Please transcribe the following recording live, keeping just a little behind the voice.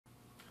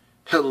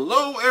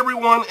Hello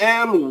everyone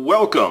and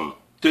welcome.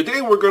 Today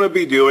we're going to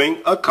be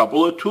doing a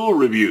couple of tool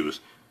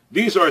reviews.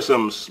 These are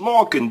some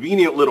small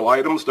convenient little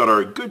items that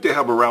are good to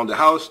have around the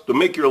house to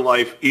make your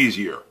life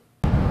easier.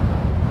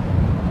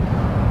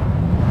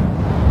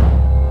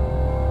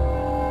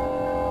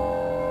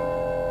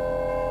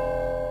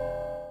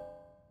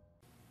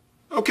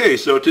 Okay,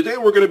 so today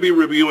we're going to be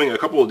reviewing a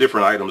couple of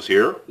different items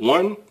here.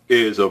 One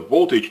is a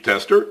voltage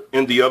tester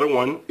and the other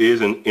one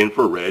is an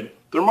infrared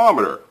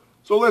thermometer.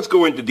 So let's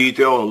go into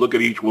detail and look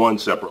at each one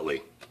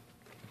separately.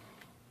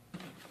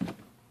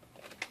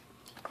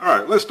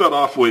 Alright, let's start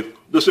off with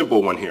the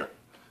simple one here.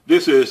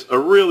 This is a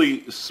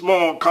really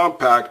small,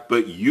 compact,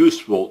 but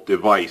useful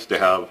device to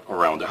have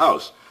around the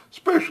house,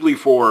 especially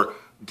for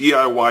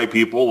DIY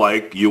people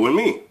like you and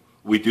me.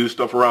 We do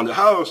stuff around the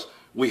house,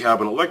 we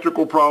have an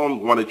electrical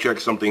problem, want to check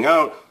something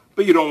out,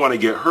 but you don't want to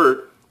get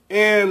hurt,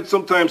 and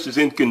sometimes it's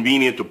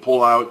inconvenient to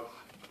pull out,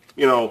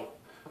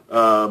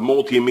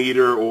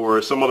 multimeter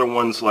or some other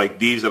ones like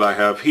these that I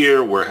have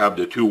here where I have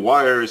the two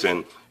wires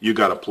and you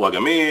got to plug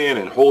them in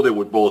and hold it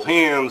with both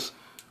hands.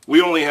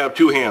 We only have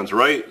two hands,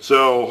 right?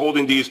 So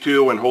holding these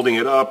two and holding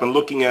it up and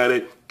looking at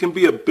it can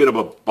be a bit of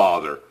a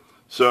bother.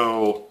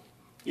 So,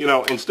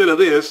 instead of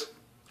this,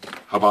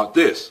 how about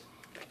this?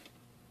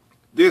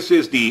 This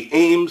is the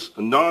Ames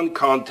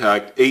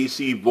Non-Contact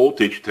AC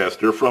Voltage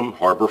Tester from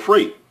Harbor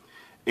Freight.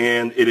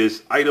 And it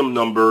is item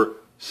number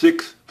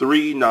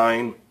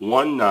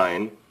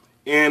 63919.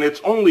 And it's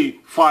only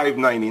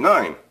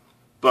 $5.99,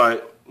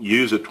 but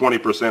use a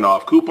 20%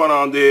 off coupon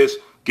on this,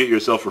 get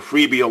yourself a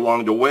freebie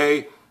along the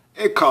way.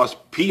 It costs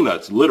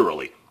peanuts,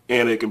 literally,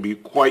 and it can be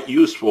quite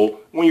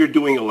useful when you're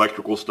doing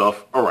electrical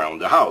stuff around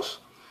the house.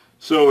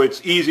 So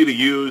it's easy to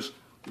use,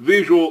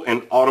 visual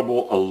and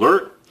audible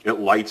alert, it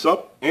lights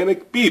up and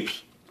it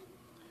beeps.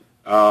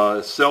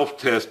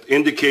 Self-test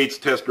indicates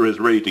tester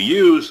is ready to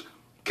use,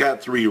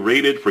 Cat 3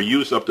 rated for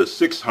use up to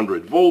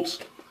 600 volts.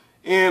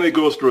 And it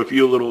goes through a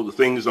few little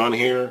things on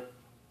here,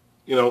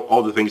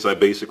 all the things I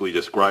basically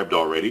described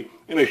already.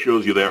 And it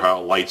shows you there how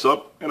it lights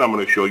up, and I'm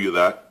going to show you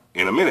that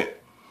in a minute.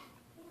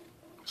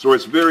 So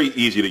it's very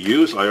easy to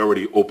use. I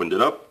already opened it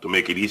up to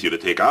make it easy to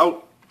take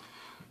out.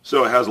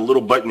 So it has a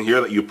little button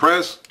here that you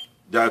press.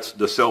 That's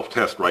the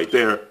self-test right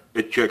there.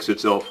 It checks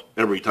itself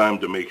every time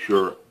to make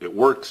sure it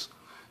works.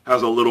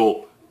 Has a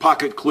little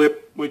pocket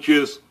clip, which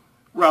is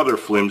rather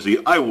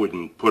flimsy. I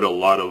wouldn't put a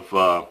lot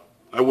of,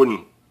 I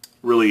wouldn't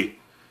really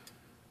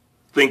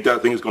think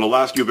that thing is going to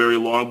last you very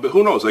long, but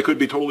who knows, I could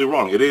be totally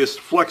wrong. It is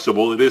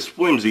flexible, it is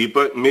flimsy,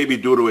 but maybe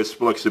due to its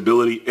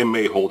flexibility it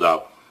may hold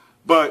out.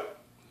 But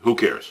who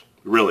cares,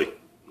 really?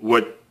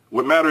 What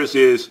matters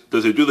is,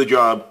 does it do the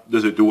job,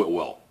 does it do it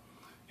well?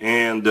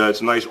 And it's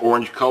a nice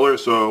orange color,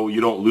 so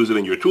you don't lose it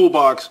in your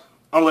toolbox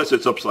unless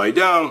it's upside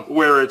down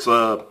where it's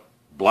a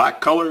black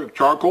color,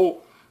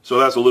 charcoal, so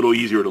that's a little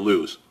easier to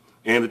lose.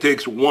 And it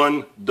takes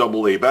one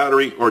AA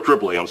battery, or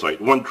AAA, I'm sorry,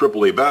 one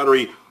AAA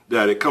battery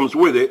that it comes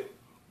with it.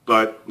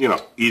 But,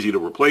 easy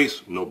to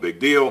replace, no big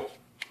deal.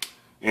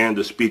 And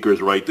the speaker is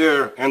right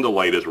there, and the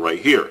light is right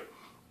here.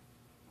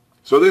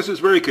 So this is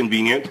very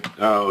convenient.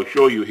 I'll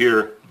show you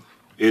here.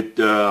 I'm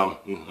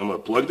going to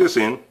plug this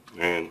in,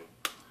 and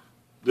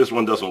this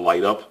one doesn't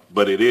light up,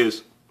 but it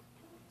is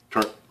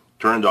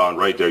turned on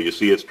right there. You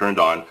see it's turned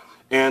on.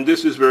 And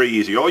this is very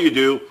easy. All you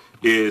do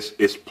is,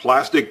 it's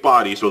plastic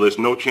body, so there's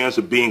no chance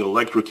of being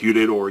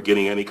electrocuted or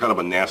getting any kind of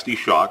a nasty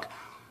shock.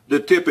 The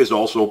tip is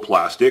also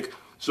plastic.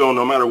 So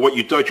no matter what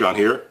you touch on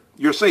here,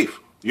 you're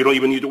safe. You don't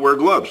even need to wear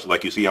gloves,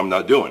 like you see I'm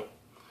not doing.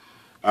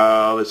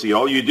 Let's see,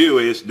 all you do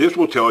is, this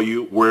will tell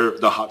you where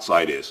the hot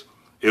side is.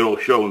 It'll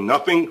show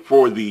nothing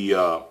for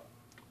the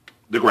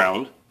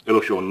ground. It'll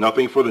show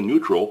nothing for the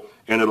neutral,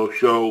 and it'll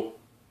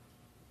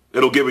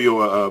give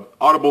you a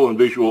audible and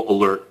visual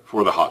alert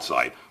for the hot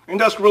side. And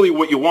that's really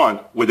what you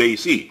want with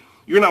AC.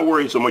 You're not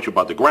worried so much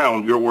about the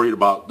ground, you're worried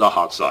about the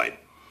hot side.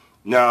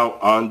 Now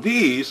on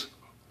these,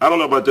 I don't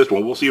know about this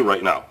one, we'll see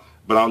right now.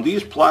 But on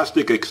these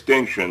plastic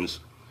extensions,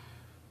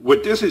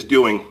 what this is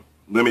doing,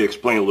 let me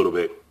explain a little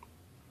bit.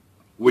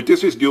 What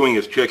this is doing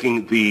is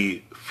checking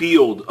the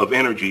field of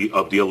energy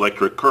of the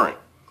electric current.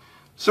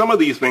 Some of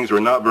these things are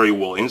not very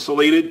well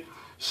insulated,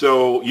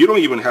 so you don't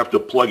even have to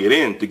plug it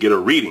in to get a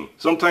reading.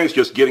 Sometimes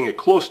just getting it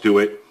close to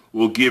it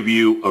will give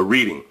you a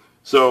reading.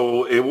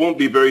 So it won't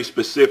be very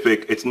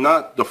specific. It's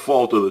not the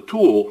fault of the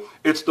tool,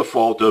 it's the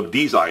fault of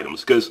these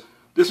items, because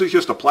this is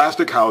just a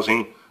plastic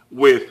housing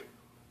with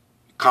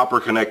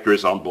copper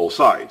connectors on both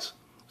sides.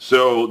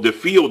 So the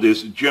field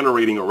is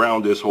generating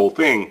around this whole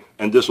thing,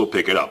 and this will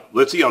pick it up.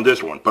 Let's see on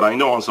this one. But I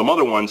know on some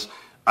other ones,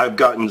 I've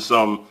gotten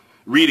some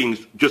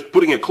readings just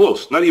putting it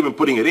close, not even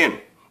putting it in.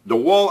 The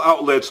wall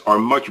outlets are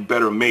much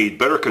better made,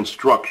 better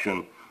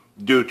construction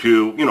due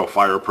to,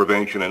 fire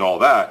prevention and all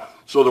that.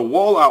 So the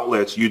wall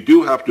outlets, you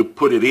do have to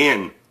put it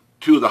in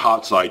to the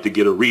hot side to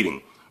get a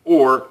reading,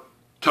 or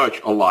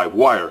touch a live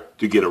wire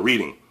to get a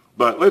reading.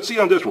 But let's see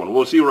on this one.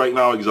 We'll see right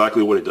now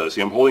exactly what it does.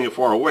 See, I'm holding it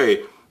far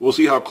away. We'll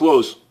see how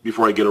close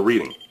before I get a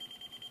reading.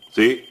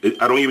 See,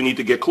 I don't even need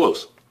to get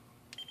close.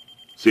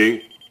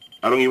 See,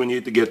 I don't even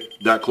need to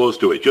get that close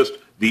to it. Just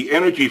the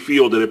energy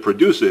field that it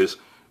produces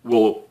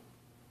will,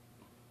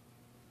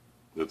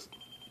 let's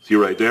see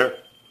right there.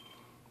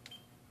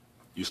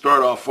 You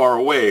start off far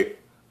away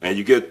and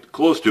you get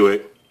close to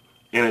it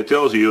and it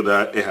tells you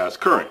that it has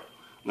current.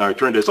 Now I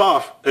turn this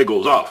off, it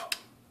goes off.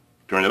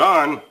 Turn it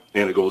on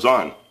and it goes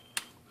on.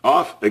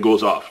 Off, it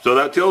goes off. So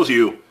that tells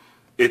you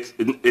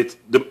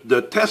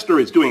the tester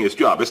is doing its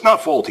job. It's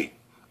not faulty.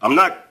 I'm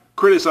not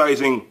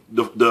criticizing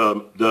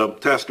the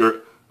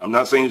tester. I'm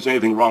not saying there's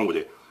anything wrong with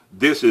it.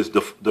 This is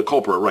the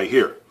culprit right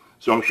here.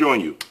 So I'm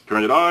showing you.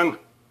 Turn it on.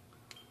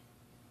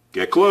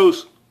 Get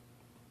close.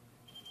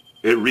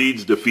 It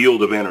reads the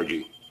field of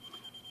energy.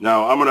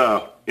 Now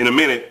in a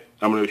minute,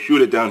 I'm gonna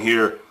shoot it down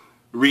here,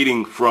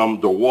 reading from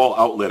the wall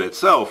outlet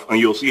itself, and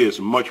you'll see it's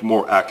much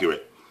more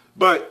accurate.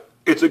 But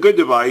it's a good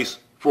device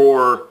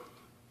for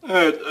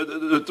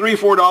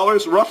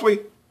 $3-4 roughly.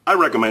 I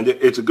recommend it.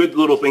 It's a good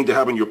little thing to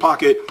have in your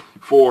pocket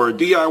for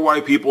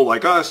DIY people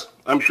like us.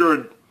 I'm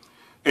sure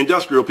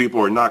industrial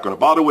people are not going to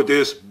bother with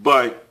this,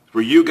 but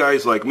for you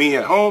guys like me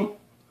at home,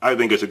 I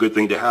think it's a good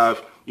thing to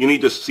have. You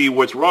need to see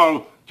what's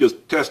wrong.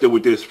 Just test it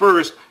with this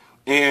first,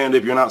 and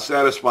if you're not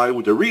satisfied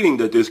with the reading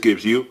that this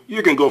gives you,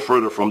 you can go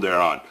further from there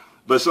on.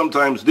 But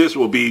sometimes this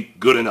will be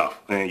good enough,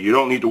 and you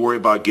don't need to worry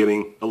about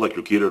getting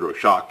electrocuted or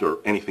shocked or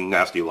anything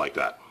nasty like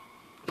that.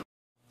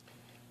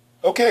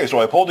 Okay, so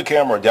I pulled the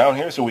camera down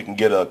here so we can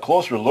get a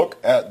closer look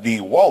at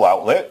the wall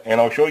outlet, and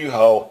I'll show you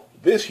how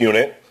this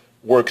unit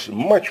works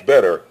much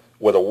better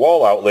with a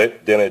wall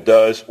outlet than it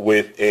does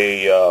with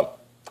a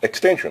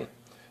extension.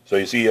 So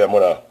you see, I'm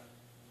going to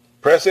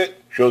press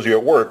it, shows you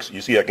it works.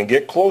 You see I can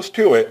get close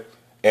to it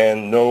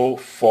and no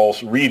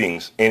false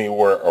readings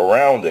anywhere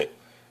around it.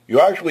 You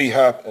actually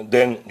have, and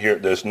then here,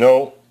 there's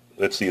no,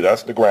 let's see,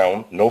 that's the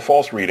ground, no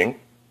false reading.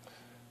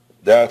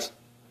 That's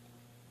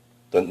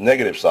the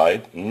negative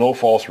side, no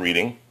false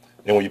reading.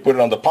 And when you put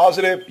it on the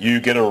positive, you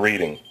get a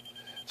reading.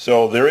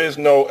 So there is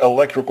no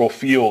electrical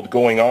field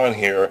going on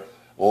here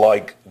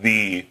like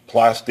the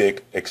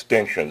plastic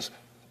extensions.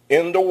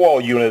 In the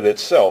wall unit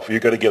itself, you're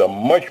going to get a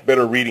much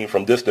better reading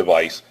from this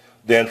device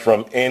than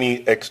from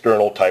any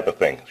external type of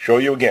thing. Show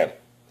you again.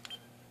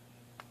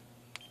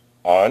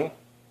 On.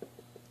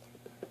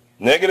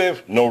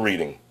 Negative, no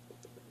reading.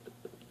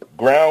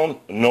 Ground,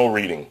 no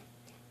reading.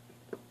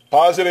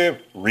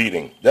 Positive,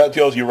 reading. That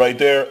tells you right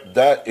there,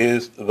 that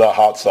is the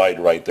hot side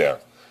right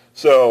there.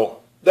 So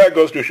that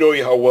goes to show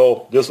you how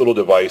well this little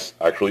device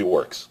actually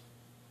works.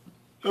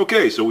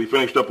 Okay, so we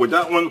finished up with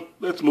that one.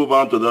 Let's move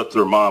on to the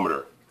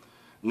thermometer.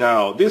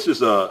 Now, this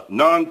is a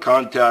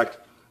non-contact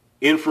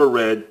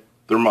infrared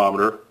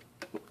thermometer,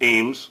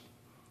 Ames,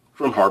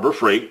 from Harbor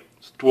Freight.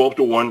 It's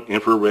 12-to-1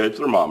 infrared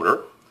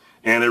thermometer,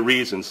 and it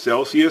reads in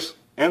Celsius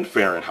and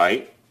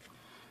Fahrenheit.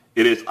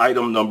 It is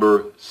item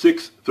number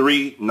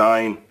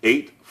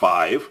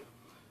 63985,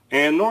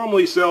 and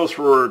normally sells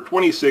for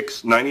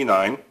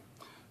 $26.99,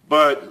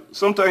 but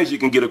sometimes you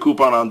can get a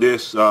coupon on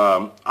this.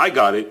 I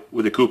got it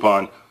with a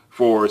coupon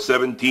for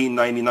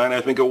 $17.99, I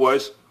think it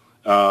was.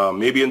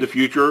 Maybe in the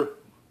future,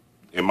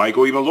 it might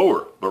go even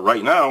lower, but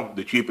right now,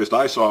 the cheapest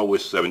I saw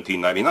was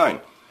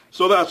 $17.99.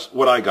 So that's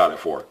what I got it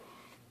for.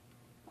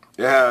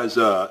 It has,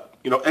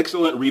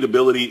 excellent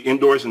readability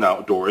indoors and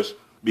outdoors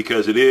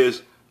because it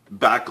is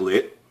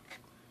backlit.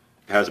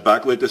 It has a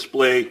backlit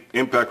display,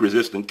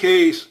 impact-resistant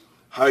case,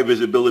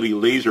 high-visibility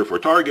laser for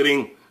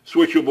targeting,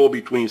 switchable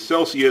between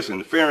Celsius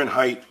and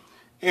Fahrenheit,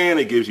 and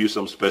it gives you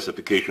some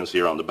specifications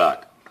here on the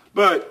back.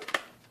 But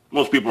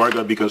most people aren't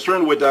going to be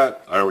concerned with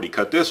that. I already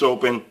cut this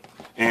open,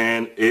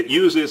 and it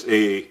uses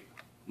a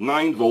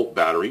 9-volt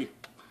battery.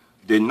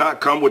 Did not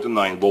come with a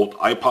 9-volt.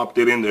 I popped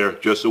it in there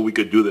just so we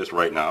could do this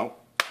right now.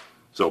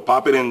 So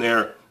pop it in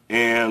there,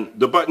 and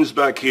the buttons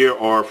back here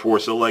are for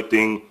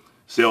selecting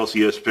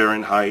Celsius,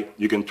 Fahrenheit.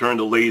 You can turn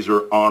the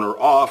laser on or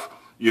off.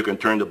 You can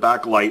turn the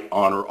backlight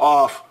on or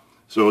off.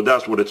 So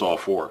that's what it's all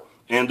for.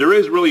 And there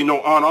is really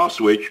no on-off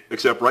switch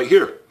except right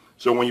here.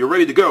 So when you're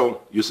ready to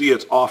go, you see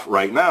it's off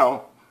right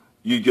now.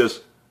 You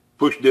just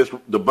push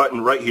the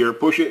button right here,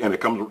 push it, and it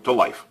comes to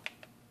life.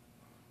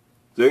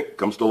 See? It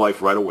comes to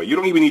life right away. You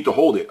don't even need to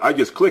hold it. I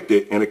just clicked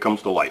it, and it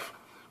comes to life.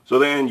 So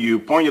then you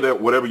point it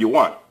at whatever you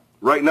want.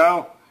 Right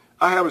now,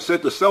 I have it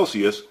set to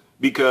Celsius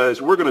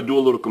because we're going to do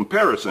a little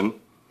comparison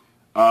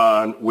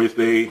with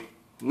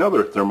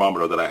another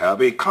thermometer that I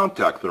have, a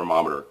contact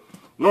thermometer.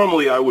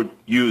 Normally, I would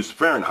use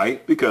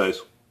Fahrenheit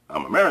because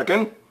I'm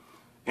American,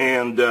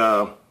 and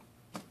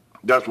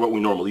that's what we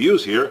normally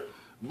use here.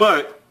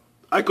 But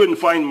I couldn't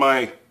find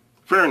my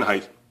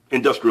Fahrenheit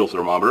industrial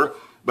thermometer,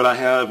 but I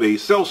have a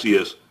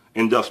Celsius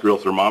industrial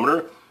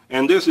thermometer,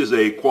 and this is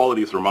a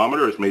quality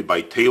thermometer. It's made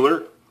by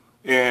Taylor,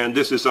 and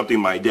this is something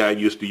my dad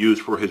used to use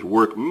for his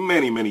work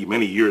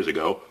many years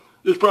ago.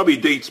 This probably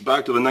dates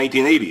back to the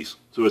 1980s,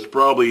 so it's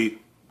probably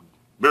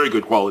very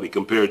good quality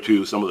compared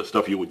to some of the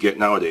stuff you would get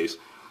nowadays.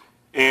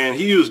 And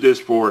he used this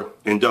for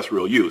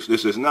industrial use.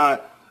 This is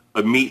not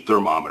a meat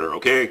thermometer,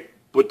 okay?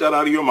 Put that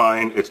out of your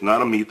mind. It's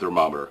not a meat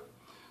thermometer.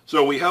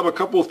 So we have a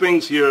couple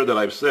things here that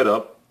I've set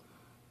up.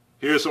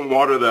 Here's some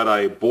water that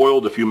I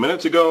boiled a few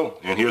minutes ago,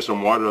 and here's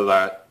some water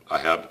that I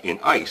have in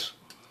ice.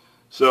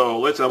 So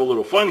let's have a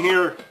little fun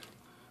here.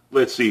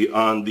 Let's see,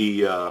 on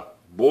the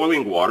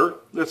boiling water,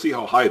 let's see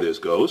how high this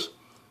goes.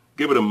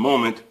 Give it a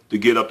moment to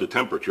get up to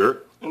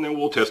temperature, and then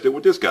we'll test it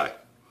with this guy.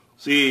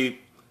 See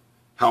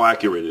how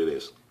accurate it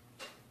is.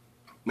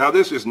 Now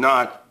this is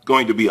not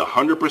going to be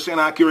 100%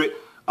 accurate.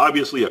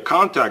 Obviously a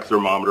contact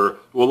thermometer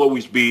will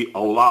always be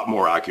a lot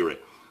more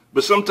accurate.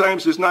 But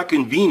sometimes it's not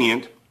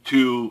convenient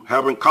to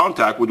have in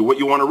contact with what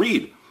you want to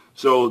read.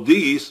 So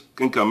these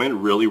can come in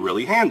really,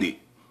 really handy.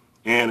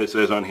 And it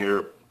says on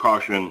here,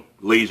 caution,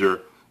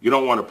 laser. You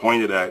don't want to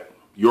point it at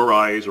your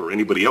eyes or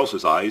anybody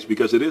else's eyes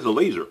because it is a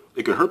laser.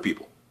 It can hurt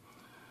people.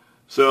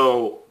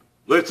 So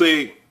let's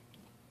say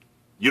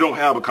you don't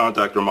have a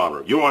contact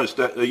thermometer. You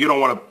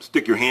don't want to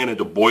stick your hand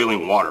into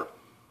boiling water.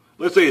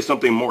 Let's say it's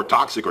something more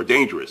toxic or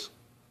dangerous.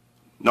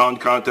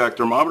 Non-contact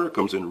thermometer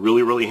comes in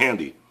really, really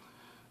handy.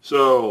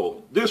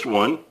 So this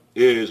one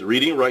is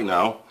reading right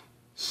now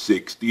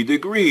 60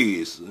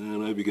 degrees.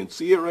 And if you can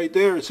see it right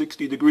there,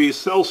 60 degrees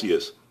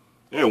Celsius.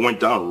 And it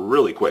went down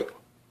really quick.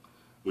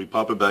 We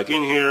pop it back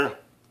in here.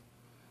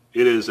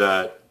 It is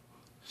at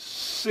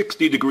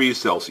 60 degrees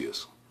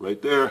Celsius right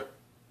there.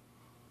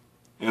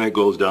 And it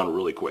goes down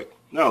really quick.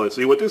 Now let's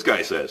see what this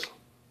guy says.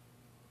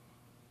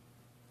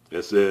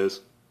 It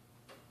says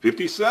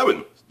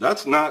 57.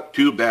 That's not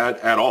too bad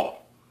at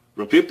all.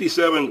 From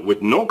 57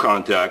 with no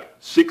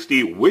contact,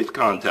 60 with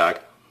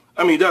contact,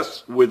 I mean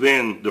that's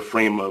within the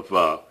frame of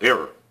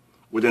error,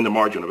 within the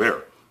margin of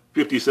error.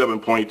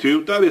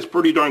 57.2, that is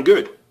pretty darn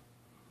good.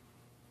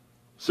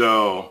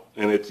 So,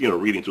 and it's,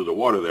 reading through the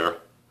water there.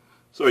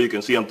 So you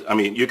can see, I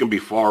mean, you can be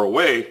far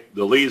away.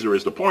 The laser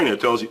is the pointer.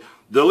 It tells you,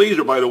 the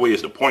laser, by the way,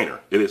 is the pointer.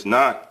 It is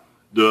not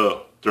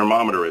the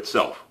thermometer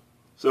itself.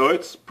 So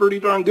it's pretty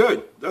darn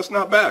good. That's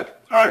not bad.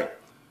 All right,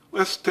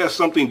 let's test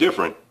something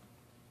different.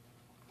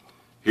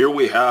 Here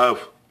we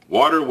have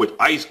water with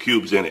ice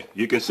cubes in it.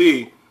 You can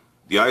see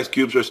the ice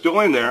cubes are still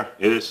in there.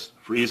 It is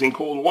freezing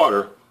cold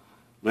water.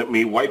 Let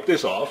me wipe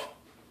this off.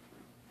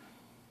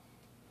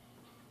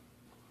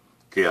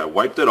 Okay, I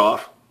wiped it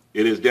off.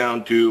 It is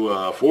down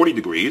to 40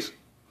 degrees.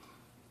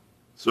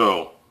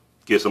 So,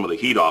 get some of the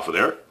heat off of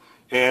there.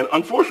 And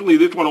unfortunately,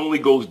 this one only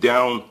goes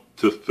down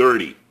to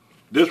 30.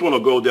 This one will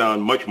go down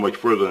much, much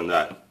further than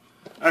that.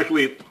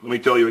 Actually, let me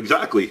tell you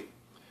exactly.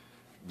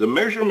 The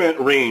measurement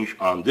range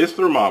on this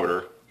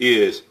thermometer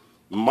is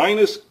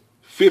minus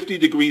 50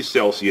 degrees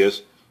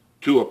Celsius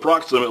to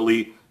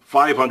approximately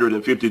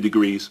 550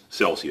 degrees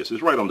Celsius.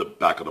 It's right on the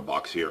back of the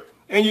box here.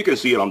 And you can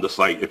see it on the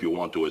site if you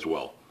want to as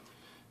well.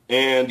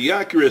 And the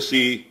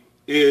accuracy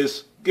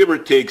is give or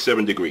take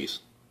 7 degrees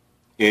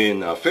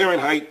in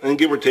Fahrenheit and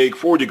give or take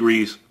 4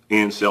 degrees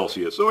in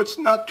Celsius. So it's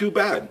not too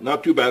bad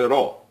at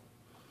all.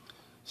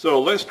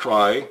 So let's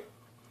try.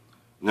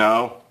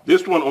 Now,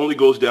 this one only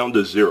goes down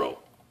to 0.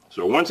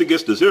 So once it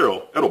gets to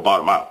 0, it'll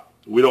bottom out.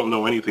 We don't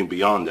know anything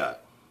beyond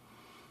that.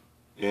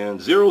 And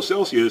 0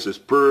 Celsius is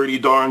pretty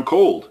darn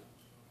cold.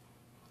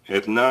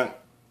 It's not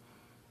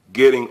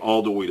getting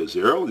all the way to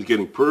 0. It's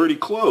getting pretty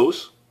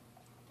close.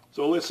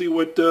 So let's see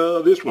what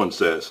this one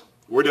says.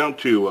 We're down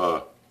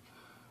to,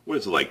 what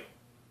is it, like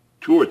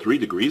 2 or 3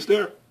 degrees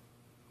there?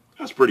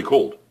 That's pretty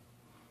cold.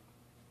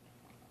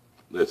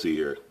 Let's see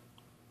here.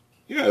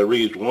 Yeah, it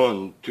reads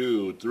 1,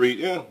 2, 3,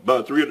 yeah,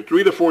 about 3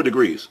 to 4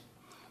 degrees.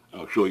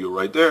 I'll show you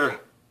right there.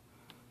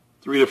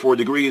 3 to 4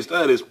 degrees,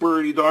 that is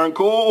pretty darn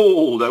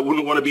cold. I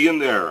wouldn't want to be in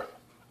there.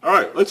 All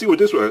right, let's see what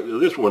this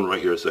one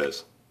right here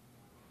says.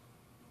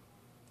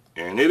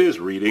 And it is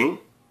reading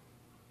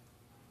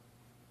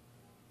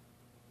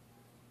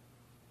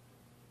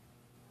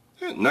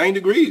 9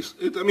 degrees.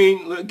 I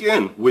mean,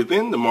 again,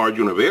 within the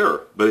margin of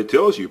error, but it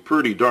tells you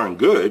pretty darn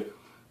good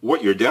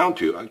what you're down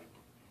to.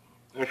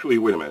 Actually,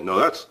 wait a minute. No,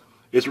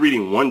 it's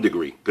reading 1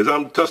 degree because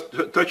I'm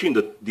touching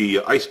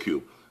the ice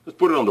cube. Let's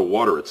put it on the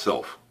water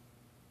itself.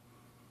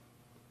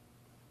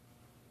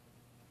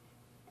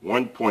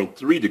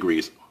 1.3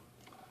 degrees.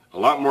 A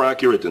lot more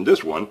accurate than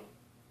this one,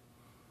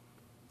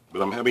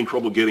 but I'm having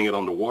trouble getting it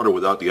on the water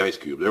without the ice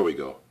cube. There we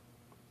go.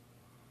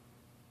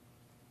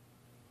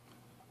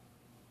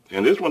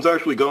 And this one's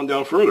actually gone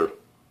down further.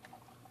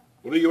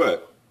 What are you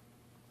at?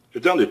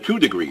 It's down to 2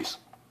 degrees.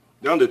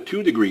 Down to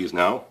 2 degrees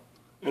now.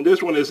 And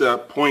this one is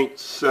at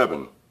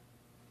 0.7.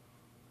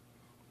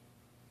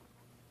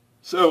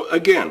 So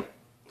again,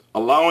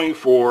 allowing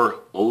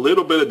for a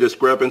little bit of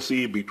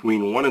discrepancy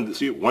between 1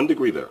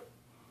 degree there.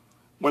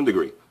 1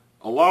 degree.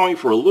 Allowing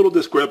for a little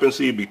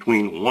discrepancy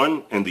between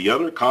one and the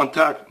other,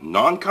 contact,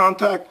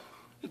 non-contact,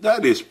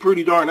 that is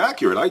pretty darn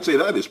accurate. I'd say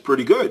that is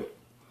pretty good.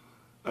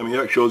 I mean,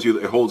 that shows you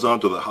that it holds on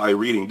to the high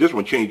reading. This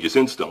one changes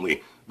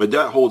instantly, but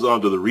that holds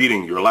on to the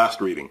reading, your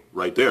last reading,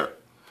 right there.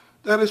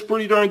 That is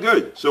pretty darn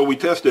good. So we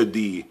tested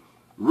the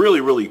really,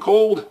 really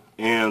cold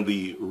and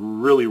the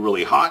really,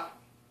 really hot,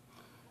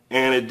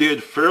 and it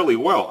did fairly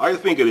well. I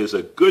think it is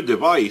a good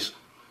device.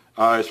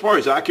 As far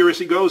as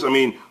accuracy goes, I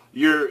mean,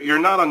 you're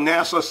not a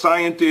NASA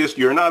scientist,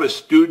 you're not a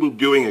student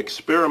doing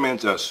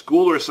experiments at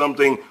school or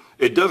something.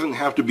 It doesn't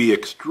have to be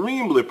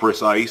extremely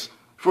precise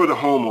for the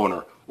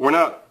homeowner. We're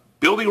not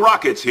building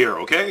rockets here,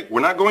 okay?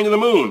 We're not going to the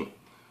moon.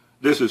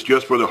 This is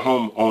just for the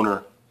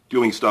homeowner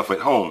doing stuff at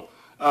home.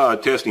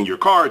 Testing your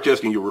car,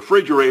 testing your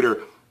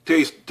refrigerator,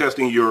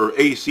 testing your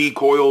AC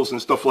coils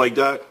and stuff like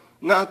that.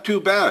 Not too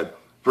bad.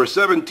 For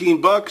 17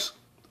 bucks,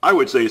 I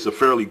would say it's a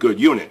fairly good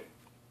unit.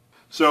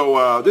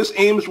 So this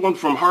Ames one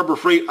from Harbor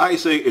Freight, I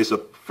say is a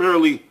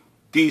fairly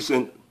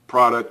decent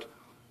product,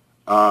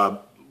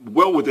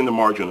 well within the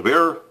margin of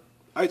error.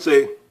 I'd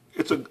say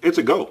it's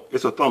a go.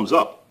 It's a thumbs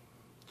up.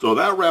 So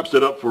that wraps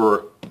it up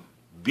for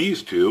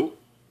these two.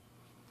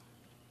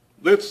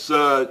 Let's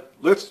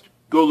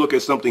go look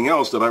at something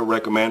else that I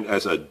recommend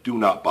as a do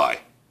not buy.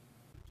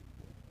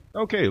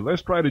 Okay,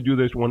 let's try to do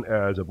this one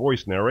as a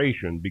voice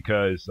narration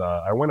because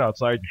I went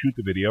outside to shoot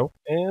the video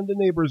and the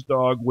neighbor's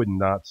dog would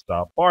not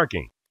stop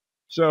barking.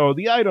 So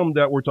the item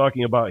that we're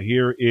talking about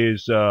here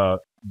is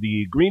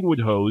the Greenwood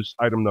hose,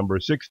 item number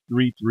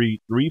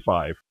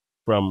 63335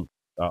 from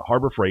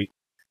Harbor Freight.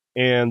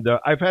 And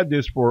I've had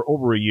this for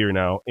over a year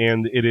now,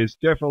 and it is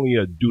definitely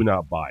a do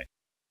not buy.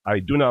 I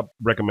do not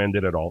recommend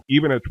it at all.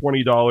 Even at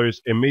 $20,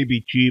 it may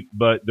be cheap,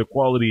 but the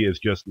quality is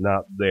just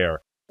not there.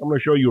 I'm going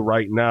to show you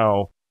right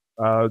now.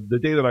 The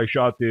day that I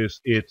shot this,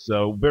 it's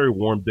a very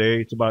warm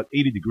day. It's about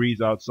 80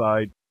 degrees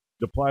outside.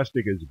 The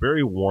plastic is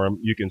very warm.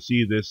 You can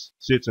see this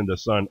sits in the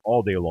sun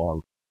all day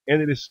long,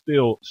 and it is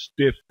still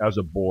stiff as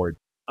a board.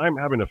 I'm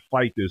having to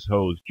fight this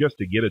hose just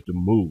to get it to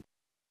move.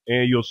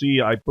 And you'll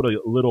see I put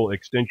a little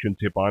extension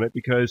tip on it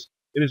because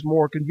it is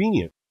more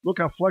convenient. Look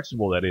how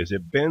flexible that is.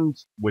 It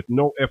bends with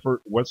no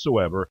effort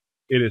whatsoever.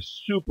 It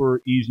is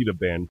super easy to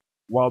bend.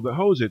 While the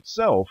hose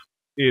itself,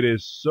 it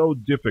is so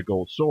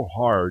difficult, so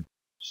hard,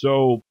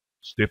 so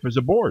stiff as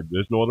a board.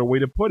 There's no other way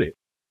to put it.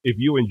 If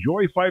you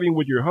enjoy fighting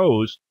with your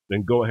hose,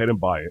 then go ahead and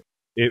buy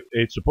it.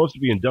 It's supposed to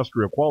be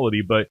industrial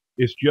quality, but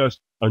it's just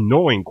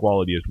annoying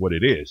quality is what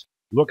it is.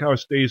 Look how it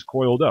stays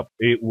coiled up.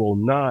 It will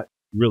not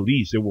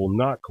release. It will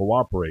not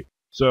cooperate.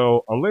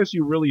 So unless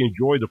you really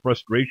enjoy the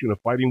frustration of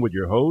fighting with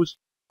your hose,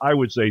 I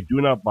would say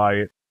do not buy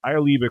it. I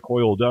leave it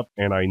coiled up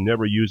and I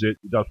never use it.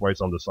 That's why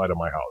it's on the side of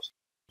my house.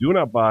 Do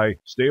not buy.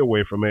 Stay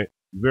away from it.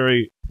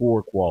 Very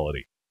poor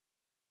quality.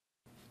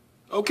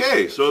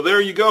 Okay, so there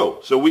you go.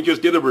 So we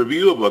just did a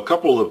review of a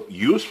couple of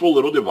useful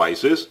little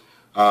devices.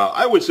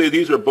 I would say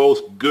these are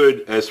both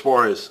good as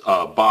far as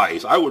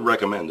buys. I would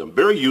recommend them.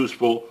 Very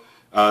useful.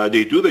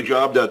 They do the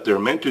job that they're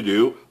meant to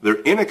do.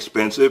 They're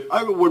inexpensive.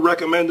 I would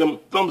recommend them.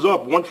 Thumbs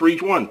up, one for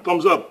each one.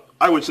 Thumbs up.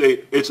 I would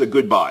say it's a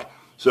good buy.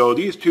 So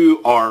these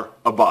two are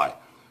a buy.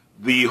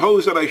 The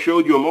hose that I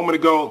showed you a moment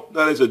ago,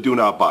 that is a do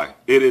not buy.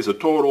 It is a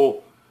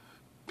total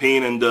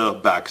pain in the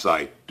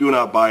backside. Do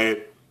not buy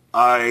it.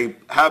 I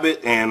have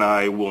it and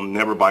I will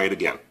never buy it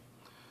again.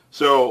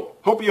 So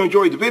hope you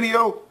enjoyed the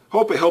video.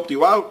 Hope it helped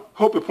you out.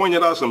 Hope it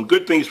pointed out some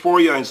good things for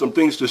you and some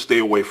things to stay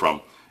away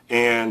from.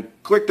 And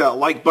click that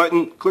like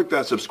button, click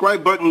that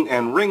subscribe button,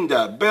 and ring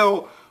that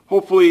bell.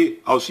 Hopefully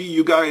I'll see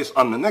you guys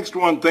on the next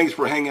one. Thanks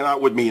for hanging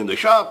out with me in the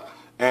shop,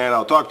 and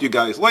I'll talk to you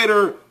guys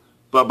later.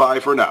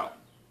 Bye-bye for now.